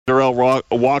Darrell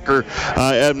Walker,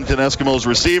 Edmonton Eskimos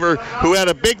receiver, who had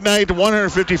a big night,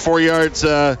 154 yards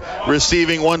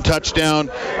receiving, 1 touchdown.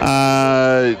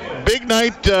 Big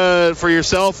night for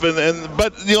yourself, but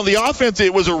the offense,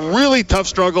 it was a really tough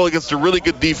struggle against a really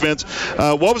good defense.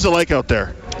 What was it like out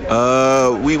there?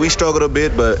 We struggled a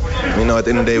bit, but at the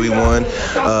end of the day we won.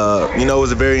 It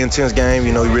was a very intense game.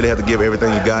 You really had to give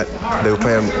everything you got. They were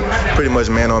playing pretty much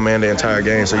man on man the entire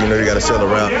game, so you got to sell the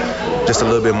route just a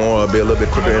little bit more, be a little bit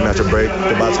quicker in after break.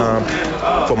 About time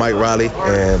for Mike Riley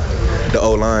and the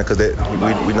O-line, because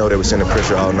we know they were sending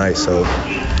pressure all night. So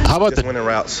how about the winning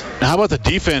routes? How about the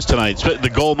defense tonight? The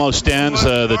goal most stands,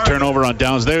 the turnover on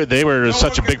downs. They were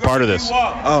such a big part of this.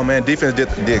 Oh man, defense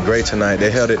did great tonight. They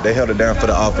held it down for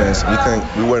the offense.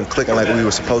 We weren't clicking like we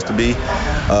were supposed to be.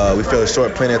 We fell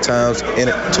short plenty of times, in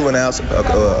it 2 and outs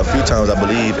a few times I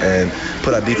believe, and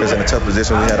put our defense in a tough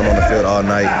position. We had them on the field all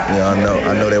night.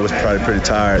 I know they was probably pretty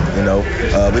tired.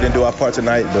 We didn't do our part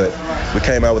tonight, but we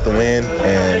came out with the win,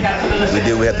 and we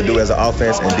did what we had to do as an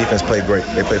offense, and defense played great.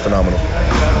 They played phenomenal.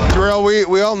 Darrell,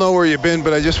 we all know where you've been,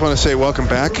 but I just want to say welcome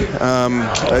back.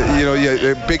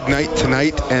 A big night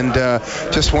tonight, and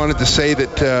just wanted to say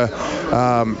that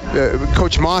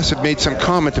Coach Moss had made some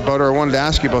comment about, or I wanted to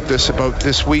ask you about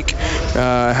this week,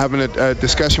 having a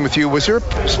discussion with you. Was there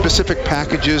specific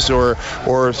packages or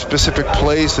specific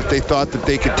plays that they thought that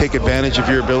they could take advantage of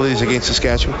your abilities against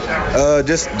Saskatchewan?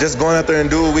 Just going out there and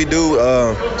do what we do,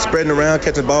 spreading around,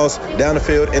 catching balls down the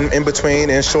field, in between,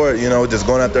 and short. Just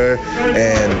going out there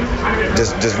and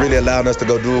just really allowing us to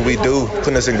go do what we do,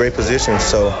 putting us in great positions.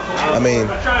 So,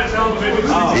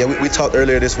 we talked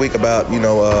earlier this week about,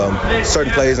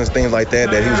 certain plays and things like that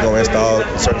he was going to install,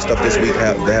 certain stuff this week.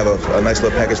 They have a nice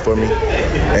little package for me.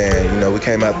 And, we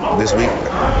came out this week.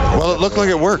 Well, it looked like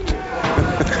it worked.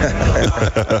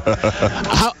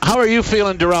 How are you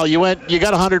feeling, Darrell? You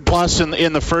got 100 plus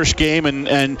in the first game,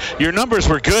 and your numbers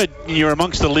were good. You were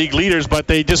amongst the league leaders, but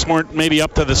they just weren't maybe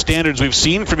up to the standards we've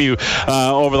seen from you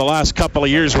over the last couple of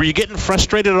years. Were you getting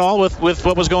frustrated at all with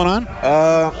what was going on?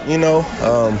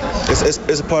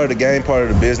 It's a part of the game, part of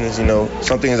the business.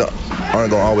 Some things aren't going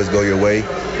to always go your way,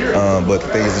 but the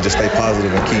thing is to just stay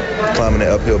positive and keep climbing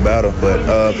that uphill battle.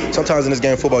 But sometimes in this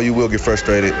game of football, you will get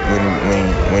frustrated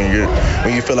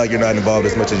when you feel like you're not involved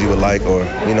as much as you would like, or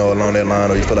along that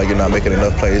line, or you feel like you're not making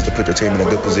enough plays to put your team in a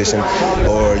good position,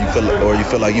 or you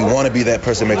feel like you want to be that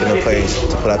person making the plays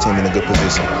to put our team in a good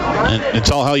position. And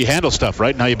it's all how you handle stuff,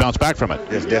 right? And how you bounce back from it.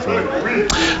 Yes, definitely.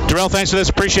 Darrell, thanks for this.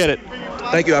 Appreciate it.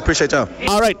 Thank you. I appreciate y'all.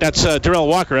 All right, that's Darrell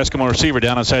Walker, Eskimo receiver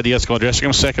down outside the Eskimo dressing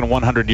room, second 100